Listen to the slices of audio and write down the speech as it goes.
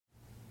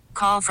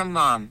call from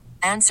mom.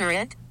 Answer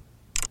it.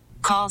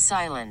 Call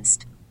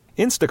silenced.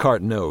 Instacart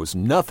knows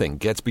nothing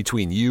gets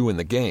between you and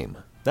the game.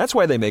 That's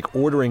why they make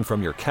ordering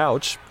from your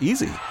couch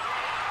easy.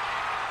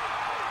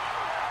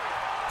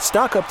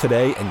 Stock up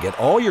today and get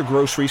all your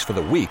groceries for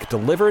the week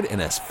delivered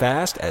in as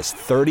fast as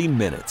 30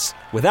 minutes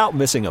without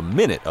missing a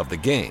minute of the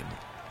game.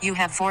 You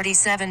have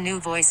 47 new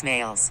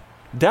voicemails.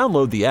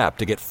 Download the app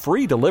to get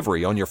free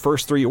delivery on your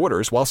first 3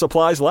 orders while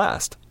supplies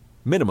last.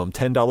 Minimum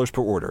 $10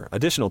 per order.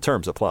 Additional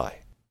terms apply.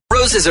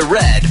 Roses are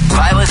red,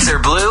 violets are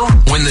blue.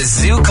 When the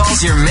zoo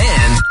calls your man,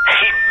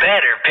 he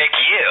better pick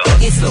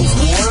you. It's the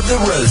War of the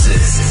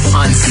Roses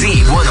on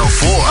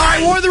Z104. All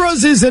right, War of the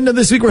Roses. And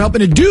this week we're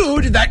helping a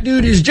dude. That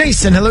dude is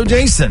Jason. Hello,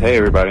 Jason. Hey,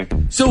 everybody.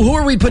 So who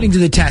are we putting to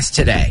the test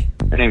today?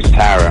 Her name's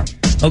Tara.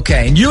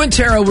 Okay, and you and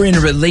Tara were in a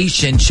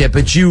relationship,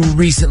 but you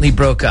recently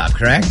broke up,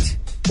 correct?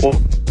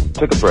 Well,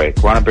 took a break.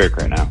 We're on a break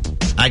right now.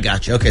 I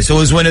got you. Okay, so it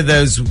was one of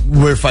those,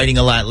 we're fighting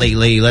a lot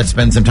lately, let's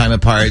spend some time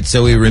apart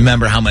so we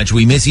remember how much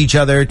we miss each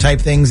other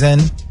type things then?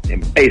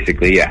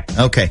 Basically, yeah.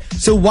 Okay,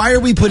 so why are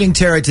we putting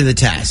Tara to the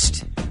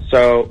test?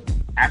 So,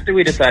 after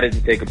we decided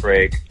to take a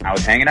break, I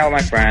was hanging out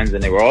with my friends,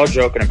 and they were all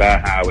joking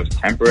about how I was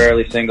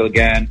temporarily single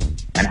again,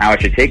 and how I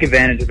should take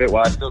advantage of it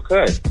while I still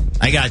could.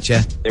 I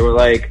gotcha. They were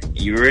like,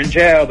 you were in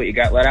jail, but you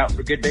got let out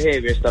for good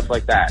behavior, stuff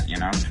like that, you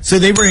know? So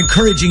they were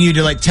encouraging you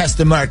to, test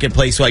the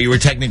marketplace while you were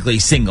technically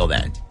single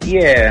then?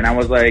 Yeah, and I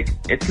was like,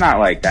 it's not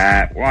like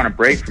that. We're on a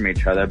break from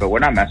each other, but we're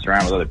not messing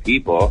around with other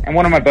people. And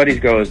one of my buddies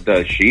goes,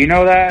 does she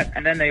know that?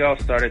 And then they all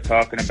started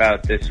talking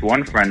about this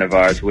one friend of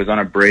ours who was on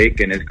a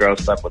break, and his girl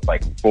slept with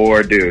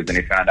 4 dudes, and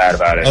he found out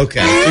about it. Okay.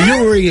 So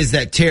your worry is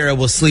that Tara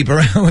will sleep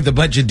around with a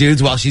bunch of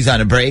dudes while she's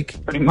on a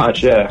break? Pretty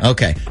much, yeah.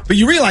 Okay. But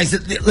you realize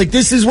that,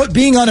 this is what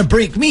being on a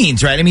break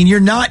means, right? I mean, you're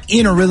not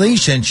in a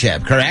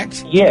relationship,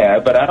 correct? Yeah,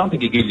 but I don't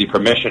think it gives you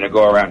permission to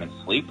go around and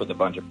sleep with a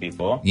bunch of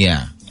people.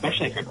 Yeah.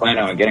 Especially if you're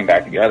planning on getting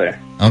back together.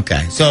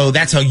 Okay, so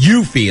that's how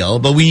you feel,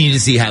 but we need to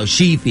see how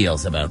she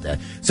feels about that.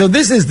 So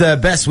this is the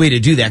best way to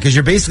do that, because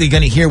you're basically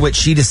going to hear what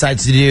she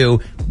decides to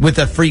do with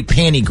a free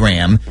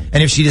pantygram.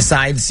 And if she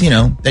decides,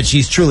 that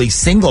she's truly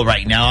single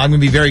right now, I'm going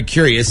to be very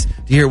curious to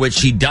hear what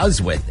she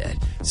does with it.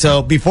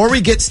 So before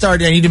we get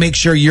started, I need to make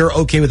sure you're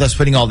okay with us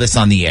putting all this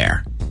on the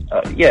air.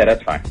 Yeah,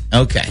 that's fine.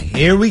 Okay,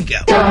 here we go.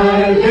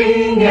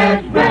 Darling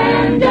at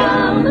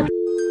random.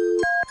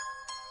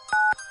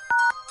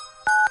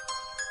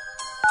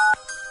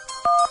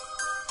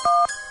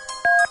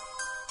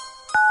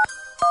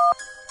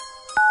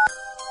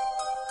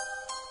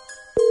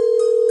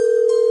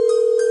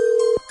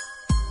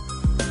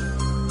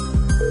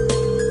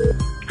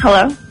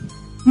 Hello?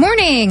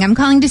 Morning. I'm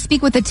calling to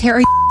speak with the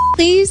Tara,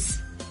 please.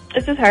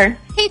 This is her.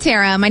 Hey,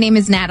 Tara. My name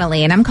is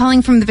Natalie, and I'm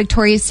calling from the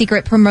Victoria's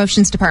Secret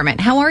Promotions Department.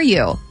 How are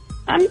you?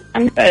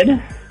 I'm good.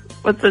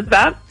 What's this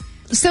about?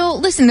 So,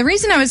 listen, the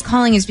reason I was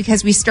calling is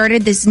because we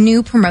started this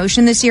new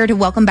promotion this year to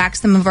welcome back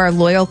some of our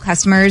loyal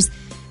customers.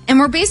 And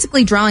we're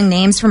basically drawing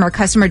names from our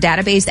customer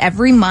database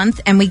every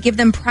month, and we give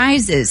them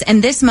prizes.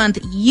 And this month,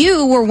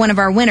 you were one of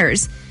our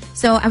winners.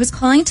 So I was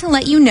calling to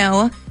let you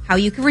know how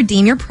you can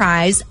redeem your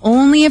prize,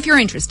 only if you're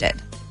interested.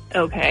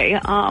 Okay,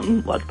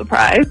 what's the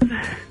prize?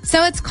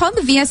 So it's called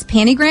the VS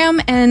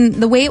Pantygram, and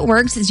the way it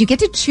works is you get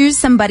to choose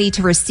somebody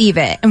to receive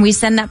it, and we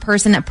send that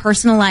person a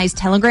personalized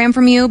telegram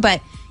from you,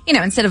 but,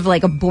 instead of a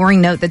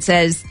boring note that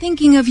says,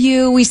 thinking of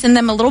you, we send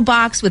them a little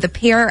box with a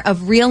pair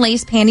of real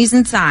lace panties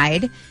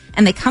inside,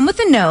 and they come with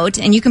a note,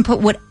 and you can put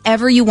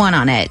whatever you want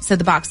on it. So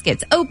the box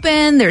gets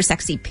open, there's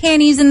sexy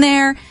panties in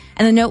there,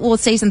 and the note will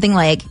say something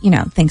like,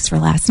 thanks for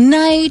last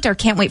night, or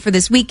can't wait for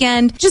this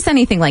weekend, just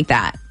anything like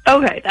that.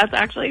 Okay, that's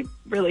actually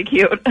really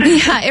cute.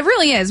 Yeah, it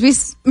really is.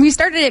 We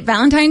started it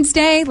Valentine's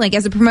Day,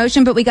 as a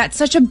promotion, but we got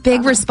such a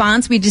big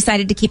response, we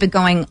decided to keep it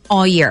going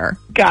all year.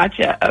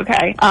 Gotcha,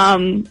 okay.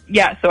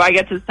 Yeah, so I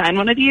get to sign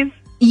one of these?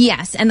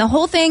 Yes, and the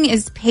whole thing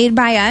is paid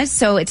by us,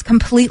 so it's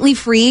completely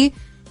free.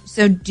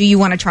 So do you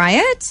want to try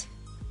it?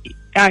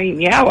 I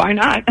mean, yeah, why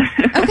not?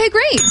 Okay,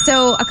 great.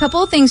 So a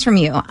couple of things from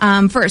you.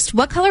 First,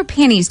 what color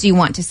panties do you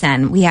want to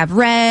send? We have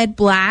red,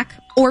 black,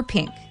 or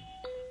pink.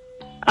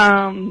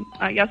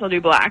 I guess I'll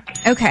do black.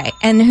 Okay,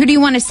 and who do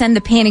you want to send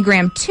the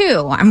pantygram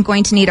to? I'm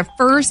going to need a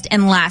first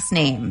and last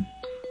name.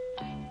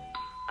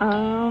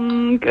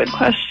 Good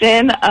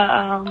question.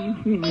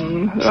 Who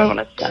do I want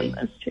to send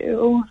this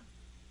to?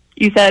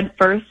 You said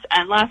first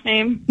and last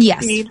name?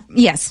 Yes.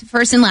 Yes,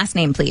 first and last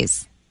name,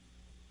 please.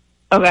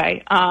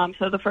 Okay,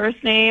 so the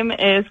first name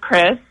is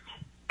Chris,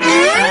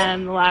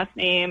 and the last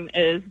name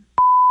is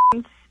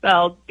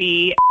spelled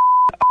B-R-E-S.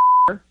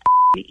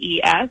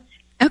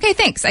 Okay,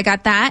 thanks. I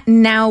got that.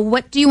 Now,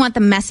 what do you want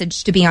the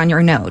message to be on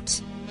your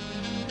note?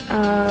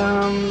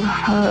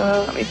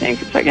 Let me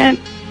think a second.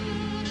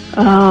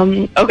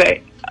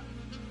 Okay.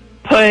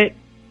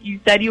 You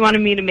said you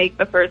wanted me to make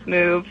the first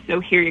move, so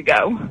here you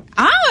go.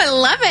 Oh, I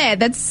love it.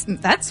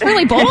 That's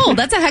really bold.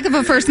 That's a heck of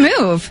a first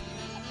move.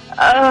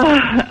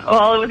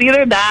 Well, it was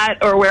either that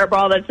or wear a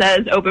bra that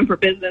says open for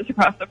business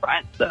across the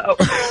front, so.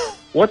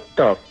 What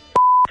the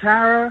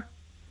Tara?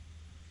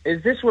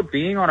 Is this what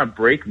being on a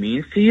break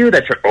means to you?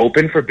 That you're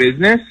open for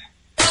business?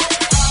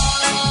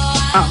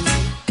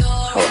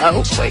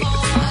 Hello? Wait.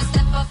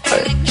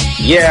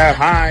 Yeah,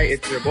 hi,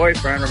 it's your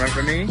boyfriend,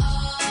 remember me?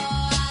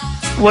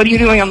 What are you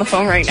doing on the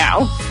phone right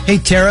now? Hey,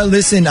 Tara,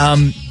 listen,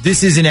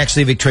 this isn't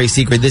actually Victoria's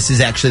Secret. This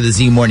is actually the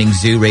Z Morning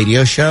Zoo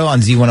radio show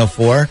on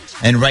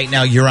Z104. And right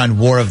now you're on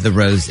War of the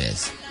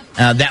Roses.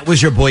 That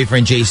was your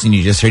boyfriend, Jason,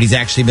 you just heard. He's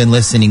actually been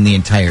listening the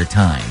entire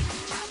time.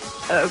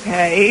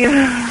 Okay.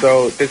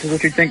 So this is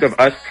what you think of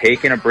us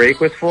taking a break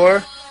with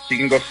for? So you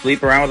can go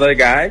sleep around with other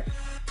guys?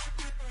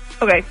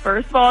 Okay,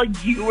 first of all,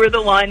 you were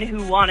the one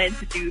who wanted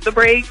to do the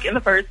break in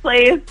the first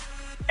place.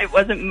 It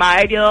wasn't my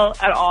ideal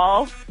at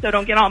all, so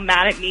don't get all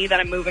mad at me that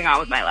I'm moving on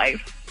with my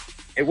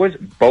life. It was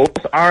both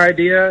our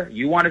idea.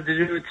 You wanted to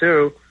do it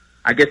too.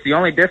 I guess the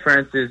only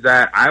difference is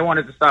that I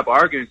wanted to stop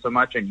arguing so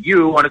much and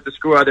you wanted to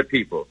screw other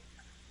people.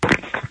 Oh,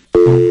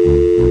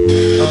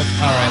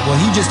 all right. Well,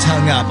 he just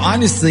hung up.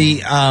 Honestly,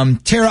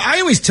 Tara,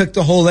 I always took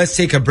the whole let's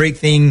take a break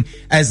thing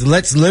as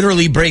let's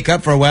literally break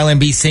up for a while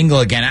and be single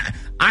again.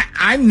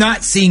 I'm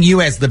not seeing you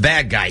as the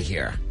bad guy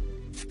here.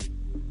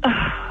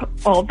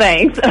 Well,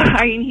 thanks.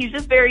 I mean, he's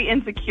just very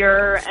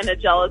insecure and a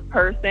jealous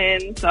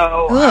person,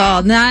 so...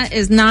 Oh, that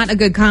is not a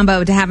good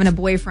combo to having a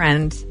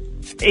boyfriend.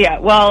 Yeah,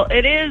 well,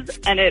 it is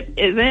and it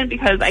isn't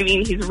because, I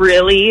mean, he's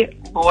really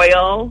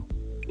loyal,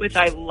 which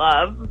I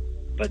love,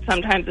 but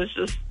sometimes it's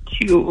just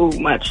too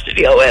much to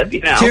deal with,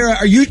 you know? Tara,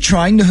 are you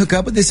trying to hook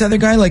up with this other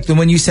guy, like the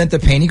one you sent the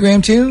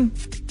pantygram to?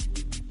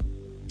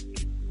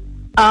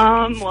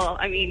 Well,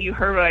 I mean, you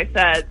heard what I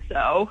said,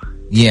 so...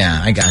 Yeah,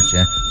 I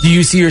gotcha. Do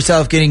you see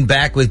yourself getting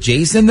back with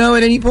Jason, though,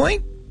 at any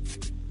point?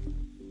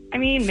 I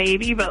mean,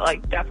 maybe, but,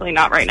 like, definitely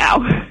not right now.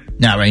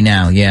 Not right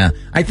now, yeah.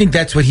 I think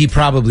that's what he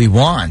probably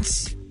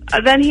wants.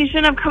 Then he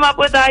shouldn't have come up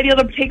with the idea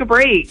to take a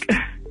break.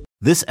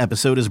 This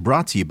episode is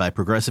brought to you by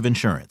Progressive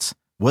Insurance.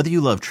 Whether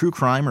you love true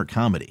crime or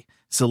comedy,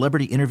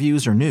 celebrity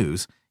interviews or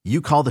news,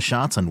 you call the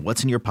shots on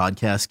what's in your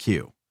podcast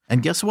queue.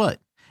 And guess what?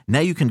 Now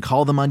you can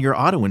call them on your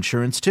auto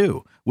insurance,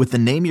 too, with the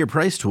Name Your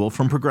Price tool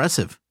from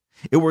Progressive.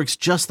 It works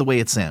just the way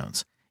it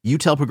sounds. You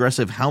tell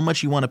Progressive how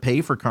much you want to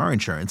pay for car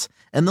insurance,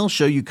 and they'll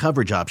show you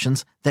coverage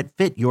options that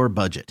fit your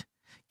budget.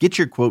 Get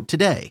your quote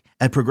today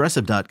at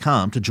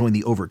Progressive.com to join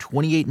the over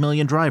 28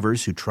 million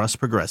drivers who trust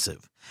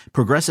Progressive.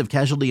 Progressive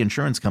Casualty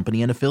Insurance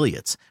Company and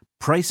Affiliates.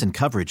 Price and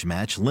coverage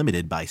match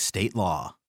limited by state law.